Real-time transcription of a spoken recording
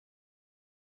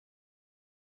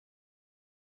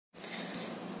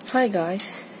Hi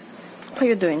guys, how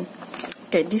you doing?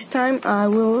 Okay, this time I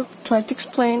will try to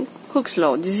explain Hooke's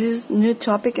law. This is new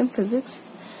topic in physics.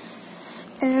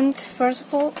 And first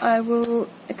of all, I will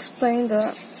explain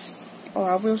I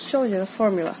will show you the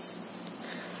formula.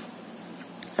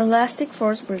 Elastic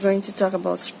force, we're going to talk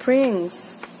about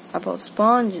springs, about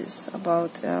sponges,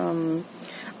 about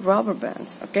rubber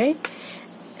bands, okay?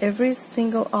 Every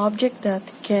single object that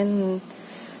can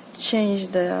change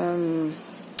the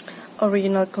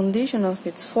original condition of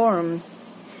its form.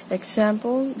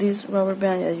 Example, this rubber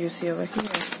band that you see over here.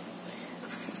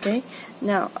 Okay,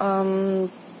 now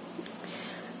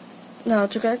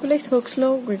to calculate Hooke's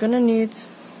law, we're gonna need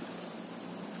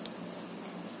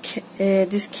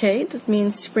this K, that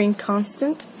means spring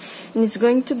constant, and it's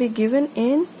going to be given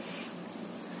in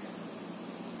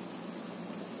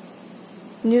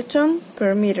Newton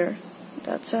per meter.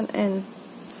 That's an N.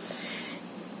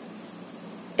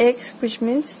 X, which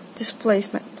means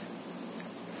displacement.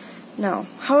 Now,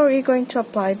 how are you going to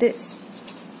apply this?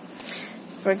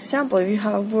 For example, if you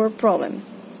have a word problem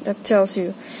that tells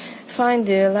you find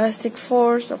the elastic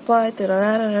force applied,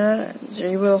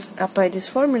 you will apply this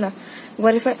formula.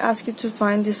 What if I ask you to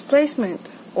find displacement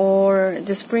or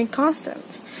the spring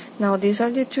constant? Now, these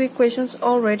are the two equations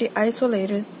already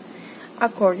isolated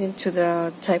according to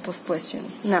the type of question.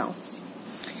 Now,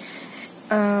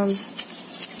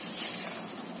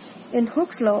 in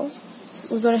Hooke's law,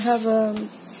 we're going to have a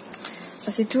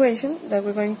situation that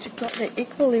we're going to call the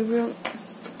equilibrium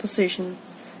position,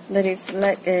 that is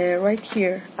like right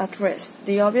here at rest.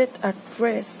 The object at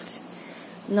rest,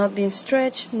 not being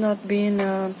stretched, not being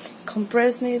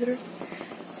compressed neither.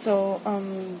 So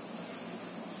I'm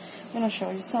going to show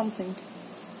you something.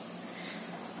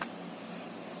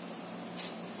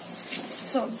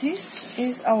 So this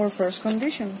is our first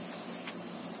condition,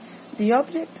 the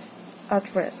object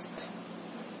at rest.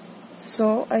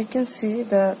 So I can see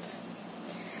that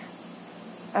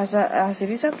as it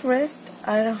is at rest,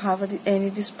 I don't have any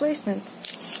displacement.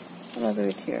 I'm going to do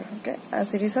it here, okay?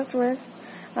 As it is at rest,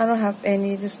 I don't have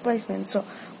any displacement. So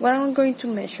what I'm going to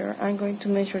measure, I'm going to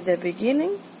measure the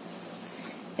beginning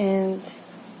and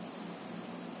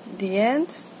the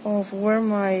end of where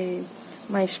my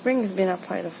spring is being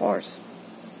applied the force.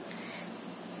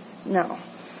 Now,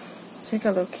 take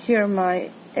a look here. My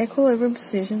equilibrium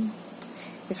position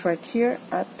is right here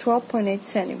at 12.8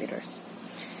 centimeters.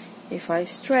 If I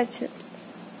stretch it,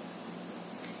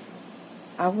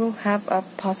 I will have a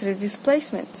positive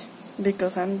displacement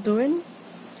because I'm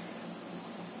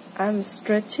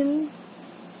stretching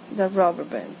the rubber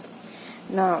band.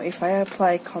 Now, if I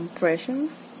apply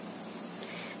compression,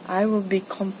 I will be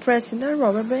compressing the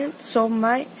rubber band, so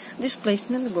my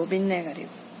displacement will be negative.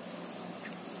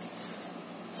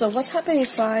 So what happens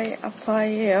if I apply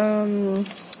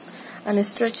an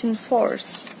stretching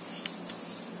force?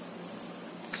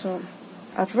 So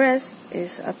at rest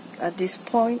is at this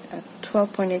point at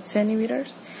 12.8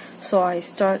 centimeters. So I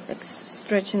start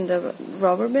stretching the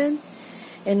rubber band,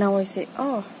 and now I say,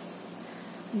 oh,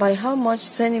 by how much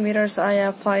centimeters did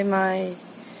I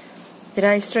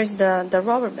stretch the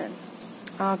rubber band?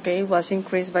 Okay, it was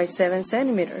increased by 7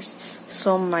 centimeters.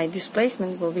 So my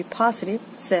displacement will be positive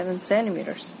 7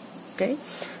 centimeters. Okay,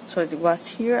 so it was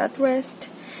here at rest,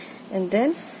 and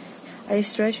then I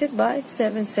stretch it by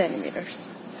 7 centimeters.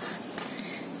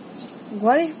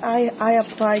 What if I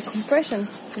apply compression,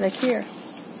 like here?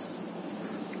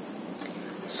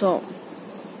 So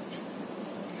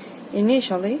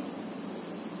initially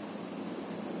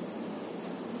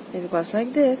it was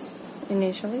like this.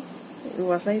 Initially it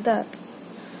was like that.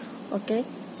 Okay,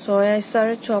 so I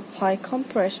started to apply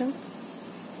compression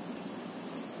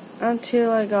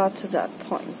until I got to that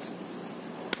point.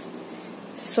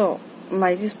 So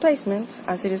my displacement,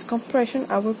 as it is compression,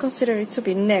 I will consider it to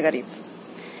be negative.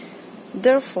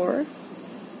 Therefore,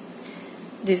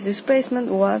 this displacement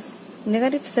was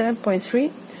negative 7.3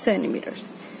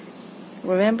 centimeters.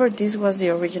 Remember, this was the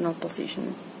original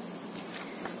position.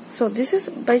 So this is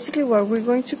basically what we're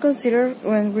going to consider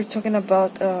when we're talking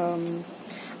about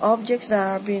objects that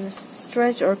are being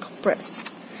stretched or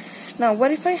compressed. Now, what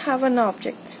if I have an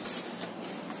object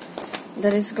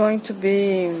that is going to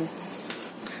be,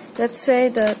 let's say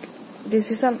that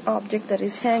this is an object that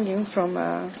is hanging from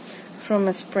a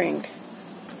spring.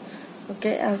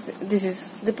 Okay, as this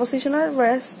is the position at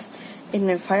rest,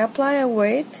 and if I apply a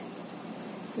weight,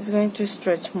 it's going to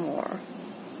stretch more.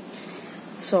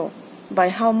 So by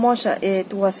how much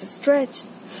it was stretched,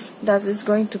 that is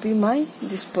going to be my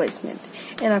displacement.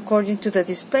 And according to the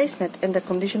displacement and the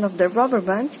condition of the rubber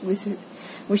band,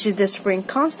 which is the spring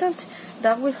constant,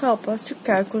 that will help us to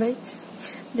calculate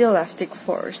the elastic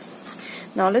force.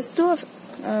 Now let's do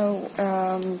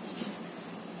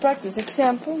practice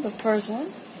example, the first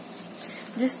one.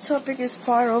 This topic is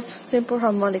part of simple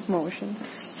harmonic motion.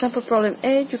 Sample problem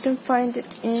A, you can find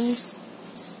it in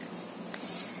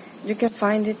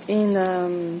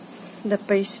the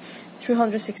page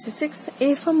 366.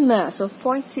 If a mass of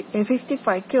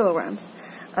 0.55 kilograms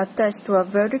attached to a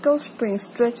vertical spring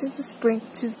stretches the spring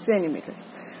 2 centimeters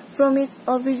from its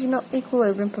original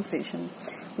equilibrium position,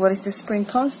 what is the spring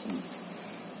constant?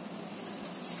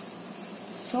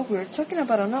 So we're talking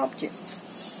about an object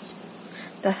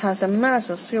that has a mass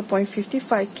of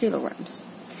 0.55 kilograms.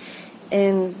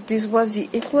 And this was the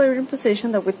equilibrium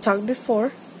position that we talked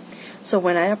before. So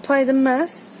when I apply the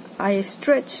mass, I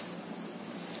stretch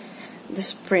the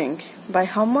spring by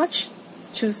how much?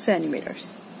 2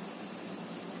 centimeters.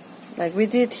 Like we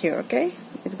did here, okay?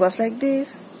 It was like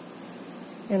this,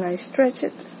 and I stretch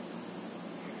it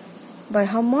by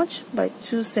how much? By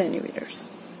 2 centimeters.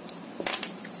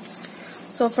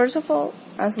 So first of all,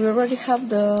 as we already have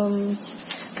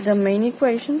the main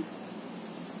equation,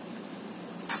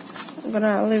 I'm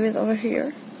gonna leave it over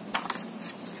here.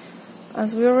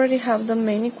 As we already have the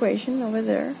main equation over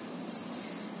there,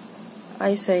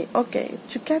 I say, okay,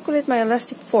 to calculate my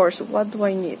elastic force, what do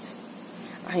I need?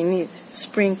 I need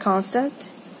spring constant.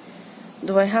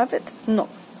 Do I have it? No.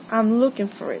 I'm looking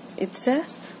for it. It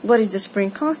says, what is the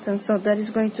spring constant? So that is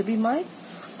going to be my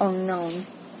unknown.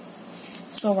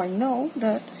 So I know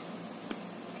that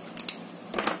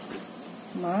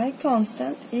my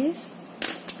constant is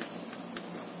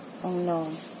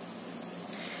unknown.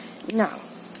 Now,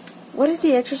 what is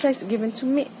the exercise given to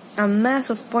me? A mass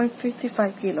of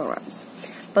 0.55 kilograms.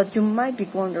 But you might be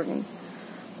wondering,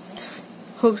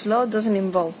 Hooke's law doesn't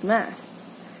involve mass.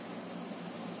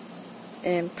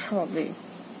 And probably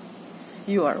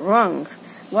you are wrong.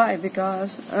 Why?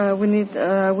 Because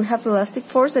we have elastic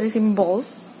force that is involved.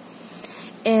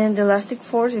 And the elastic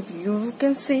force, if you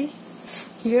can see,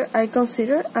 here I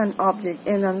consider an object,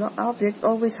 and an object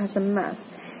always has a mass.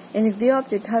 And if the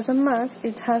object has a mass,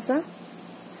 it has a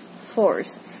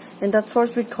force. And that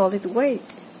force, we call it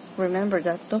weight. Remember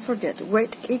that, don't forget,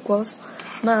 weight equals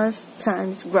mass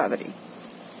times gravity.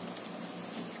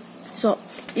 So,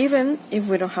 even if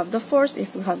we don't have the force,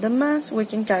 if we have the mass, we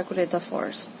can calculate the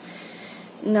force.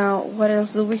 Now, what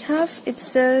else do we have? It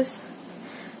says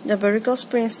the vertical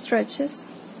spring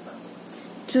stretches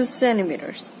 2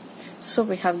 centimeters. So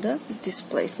we have the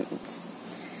displacement.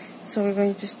 So we're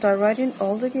going to start writing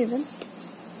all the givens.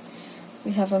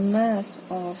 We have a mass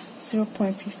of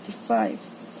 0.55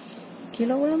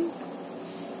 kilogram,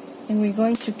 and we're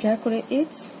going to calculate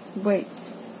its weight,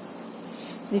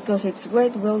 because its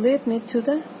weight will lead me to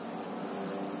the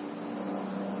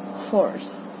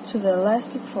force, to the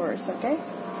elastic force, okay?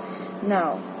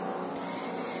 Now,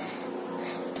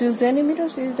 2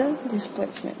 centimeters is the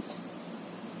displacement.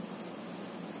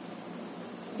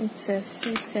 It says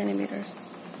 6 centimeters.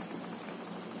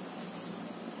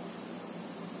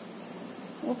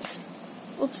 Oops.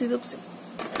 Oopsie doopsie.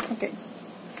 Okay.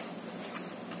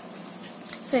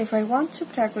 So if I want to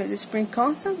calculate the spring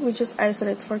constant, we just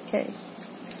isolate for K.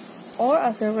 Or,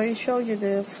 as I already showed you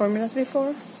the formulas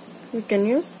before, we can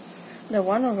use the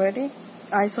one already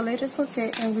isolated for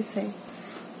K, and we say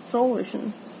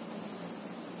solution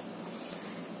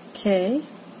K,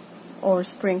 or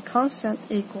spring constant,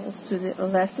 equals to the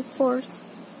elastic force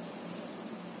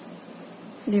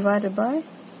divided by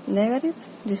negative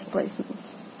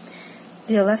displacement.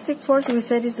 The elastic force, we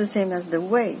said, is the same as the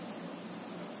weight.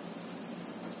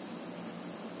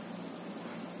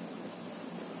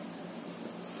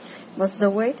 What's the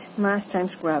weight? Mass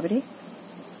times gravity.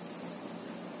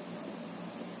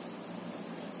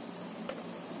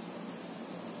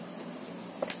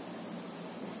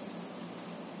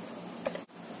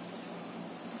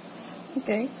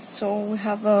 Okay, so we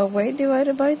have weight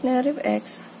divided by negative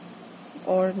x,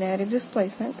 or negative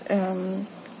displacement.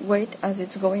 Weight as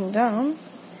it's going down,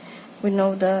 we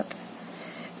know that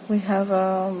we have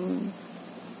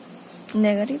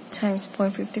negative times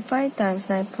 0.55 times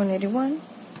 9.81.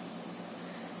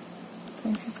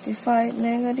 0.55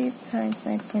 negative times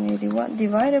 9.81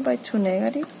 divided by 2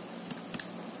 negative.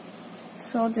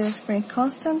 So the spring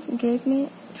constant gave me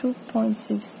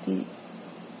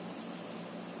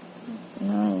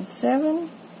 2.697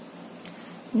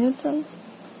 Newton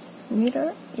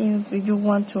meter. If you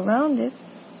want to round it,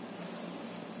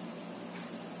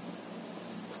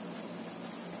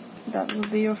 that will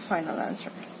be your final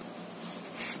answer.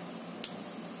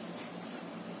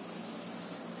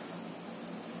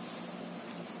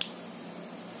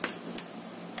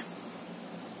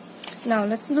 Now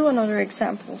let's do another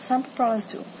example. Sample problem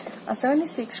 2. A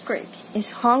 76 crate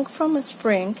is hung from a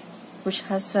spring which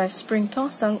has a spring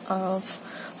constant of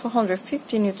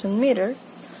 450 Newton meter,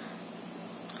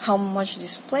 how much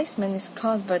displacement is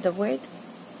caused by the weight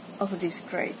of this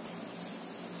crate.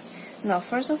 Now,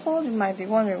 first of all, you might be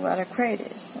wondering what a crate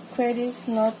is. A crate is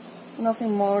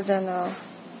nothing more than a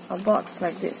box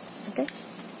like this, okay?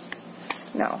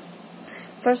 Now,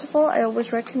 first of all, I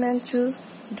always recommend to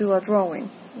do a drawing,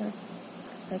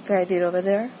 like I did over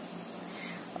there.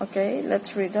 Okay,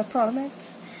 let's read the problem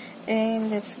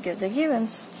and let's get the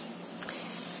givens.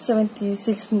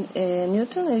 76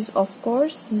 Newton is, of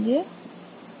course, the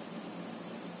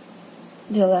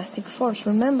elastic force.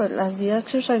 Remember, as the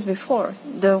exercise before,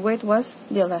 the weight was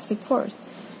the elastic force.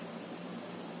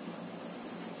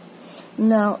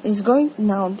 Now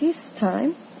this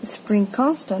time, spring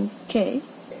constant K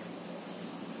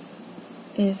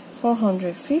is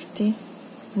 450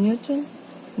 Newton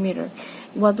meter.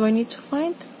 What do I need to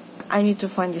find? I need to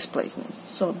find displacement.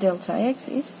 So delta X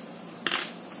is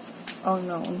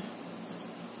unknown.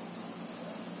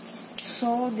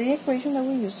 So the equation that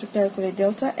we use to calculate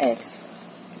delta X,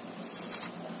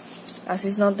 as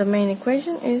is not the main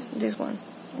equation, is this one,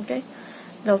 okay?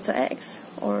 Delta X,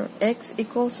 or X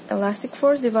equals elastic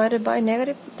force divided by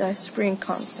negative the spring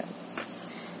constant.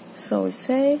 So we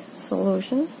say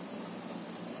solution,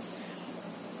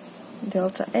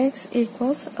 delta X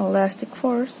equals elastic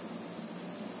force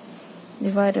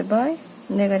divided by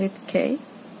negative K.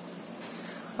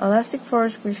 Elastic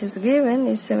force, which is given,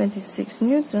 is 76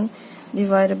 Newton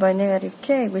divided by negative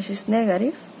K, which is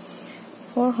negative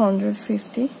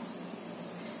 450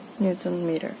 Newton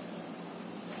meter.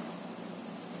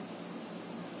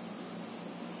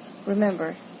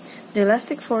 Remember, the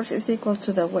elastic force is equal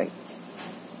to the weight.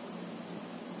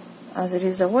 As it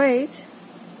is the weight,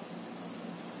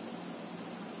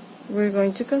 we're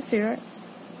going to consider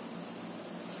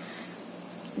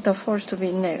the force to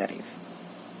be negative.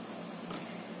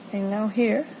 And now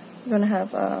here, we're going to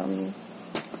have a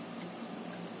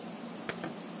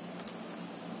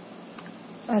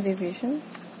division,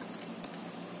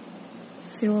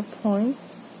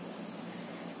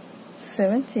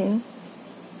 0.17.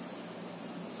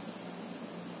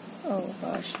 Oh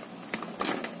gosh.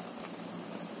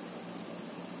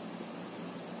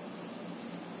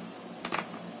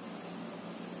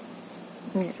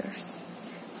 Meters.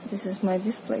 This is my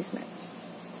displacement.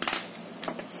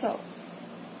 So,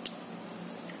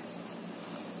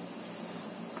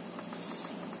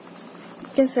 you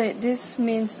can say this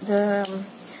means the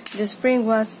spring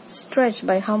was stretched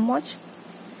by how much?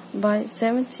 By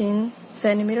 17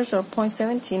 centimeters or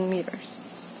 0.17 meters.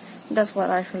 That's what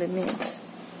actually means.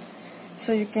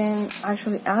 So you can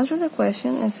actually answer the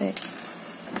question and say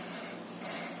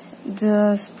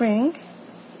the spring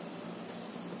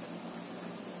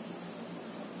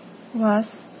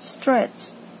was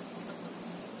stretched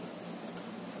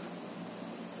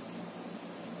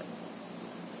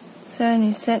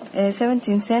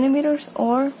seventeen centimeters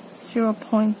or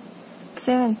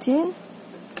 0.17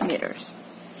 meters.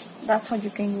 That's how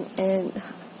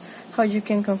you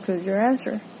can conclude your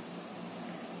answer.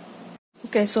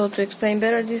 Okay, so to explain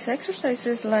better this exercise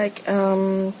is like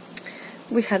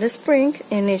we had a spring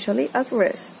initially at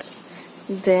rest,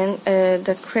 then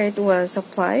the crate was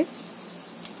applied.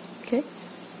 Okay,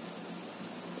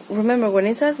 remember when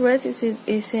it's at rest, it's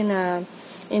in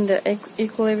the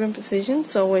equilibrium position.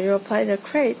 So when you apply the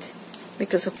crate,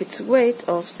 because of its weight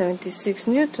of 76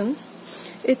 Newton,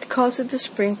 it causes the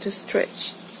spring to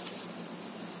stretch.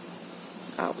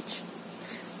 Ouch.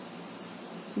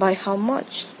 By how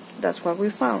much? That's what we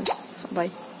found. By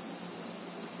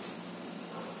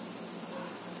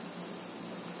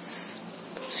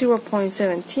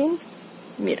 0.17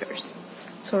 meters.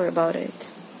 Sorry about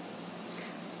it.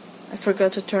 I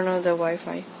forgot to turn on the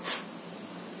Wi-Fi.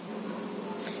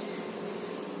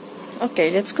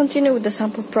 Okay, let's continue with the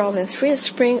sample problem 3. A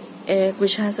spring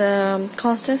which has a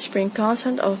constant spring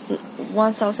constant of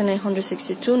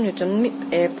 1,862 Newton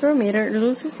per meter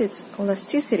loses its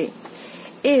elasticity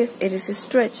if it is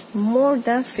stretched more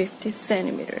than 50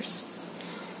 centimeters.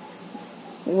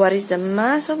 What is the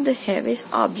mass of the heaviest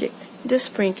object the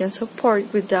spring can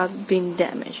support without being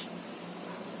damaged?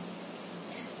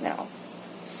 Now,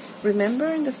 remember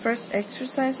in the first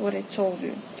exercise what I told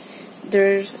you.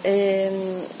 There's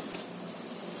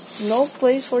no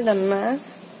place for the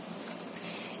mass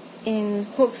in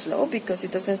Hooke's law because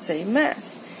it doesn't say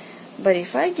mass. But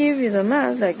if I give you the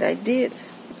mass like I did,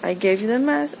 I gave you the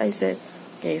mass, I said,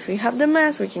 okay, if we have the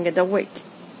mass, we can get the weight.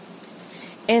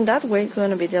 And that weight is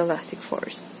going to be the elastic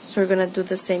force. So we're going to do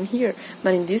the same here.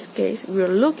 But in this case, we're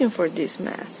looking for this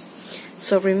mass.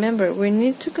 So remember, we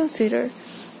need to consider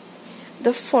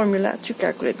the formula to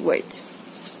calculate weight.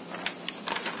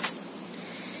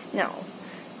 Now,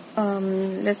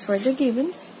 let's write the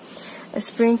givens. A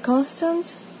spring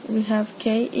constant, we have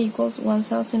K equals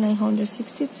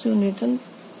 1962 Newton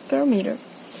per meter.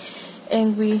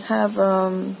 And we have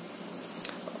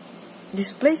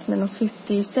displacement of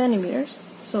 50 centimeters.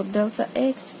 So delta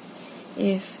X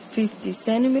is 50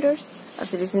 centimeters.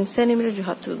 As it is in centimeters, you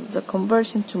have to do the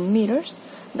conversion to meters.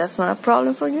 That's not a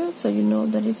problem for you, so you know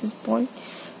that this is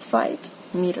 0.5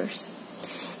 meters.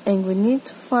 And we need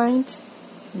to find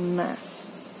mass.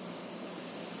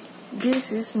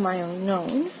 This is my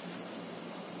unknown,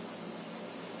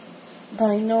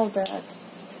 but I know that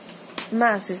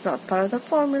mass is not part of the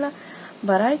formula,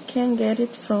 but I can get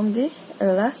it from the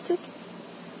elastic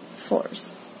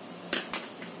force.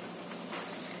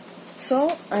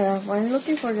 So if I'm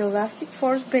looking for the elastic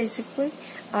force, basically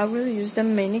I will use the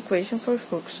main equation for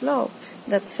Hooke's law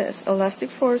that says elastic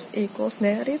force equals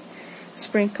negative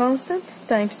spring constant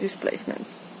times displacement.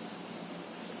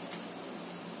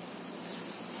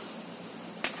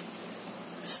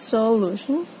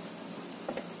 Solution.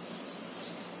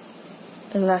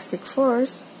 Elastic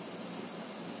force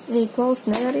equals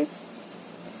negative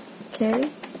K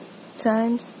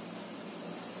times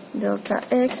delta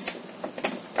X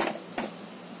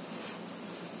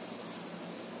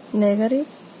negative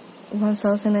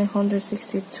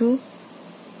 1962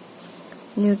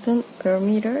 Newton per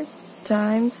meter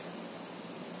times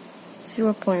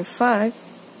 0.5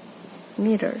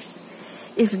 meters.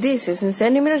 If this is in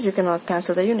centimeters, you cannot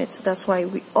cancel the units. That's why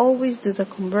we always do the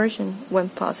conversion when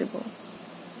possible.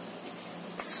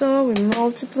 So we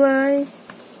multiply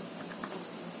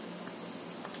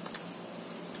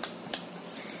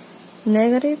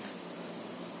negative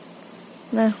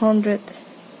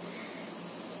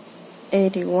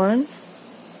 981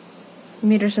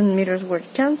 meters and meters were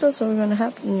cancelled, so we're going to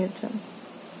have Newton.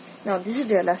 Now this is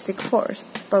the elastic force,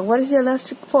 but what is the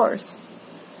elastic force?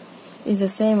 It's the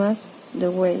same as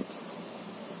the weight.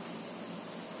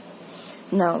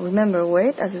 Now remember,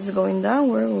 weight, as it's going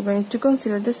downward, we're going to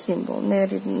consider the symbol.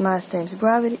 Negative mass times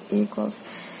gravity equals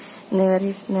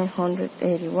negative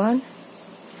 981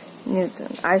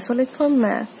 Newton. Isolate for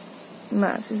mass.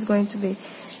 Mass is going to be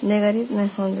negative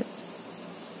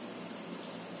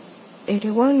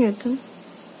 981 Newton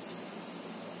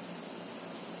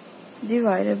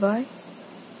divided by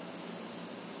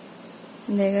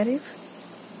negative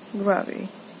gravity.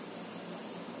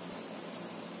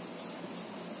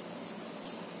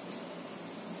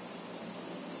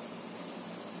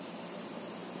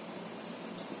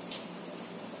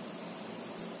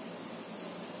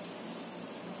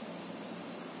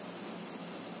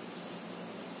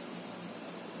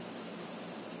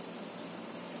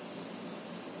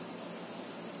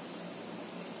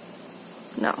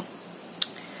 Now,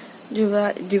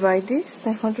 divide this,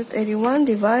 981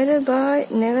 divided by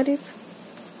negative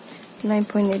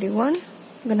 9.81, I'm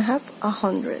going to have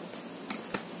 100.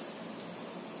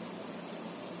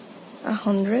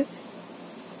 100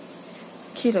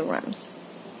 kilograms.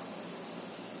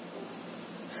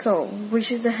 So,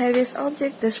 which is the heaviest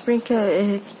object the spring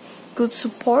could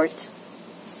support?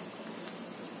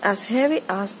 As heavy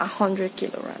as 100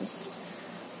 kilograms.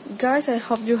 Guys, I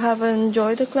hope you have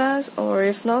enjoyed the class, or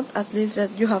if not, at least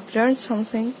that you have learned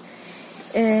something.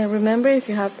 And remember, if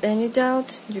you have any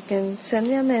doubt, you can send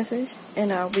me a message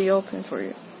and I'll be open for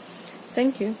you.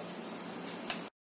 Thank you.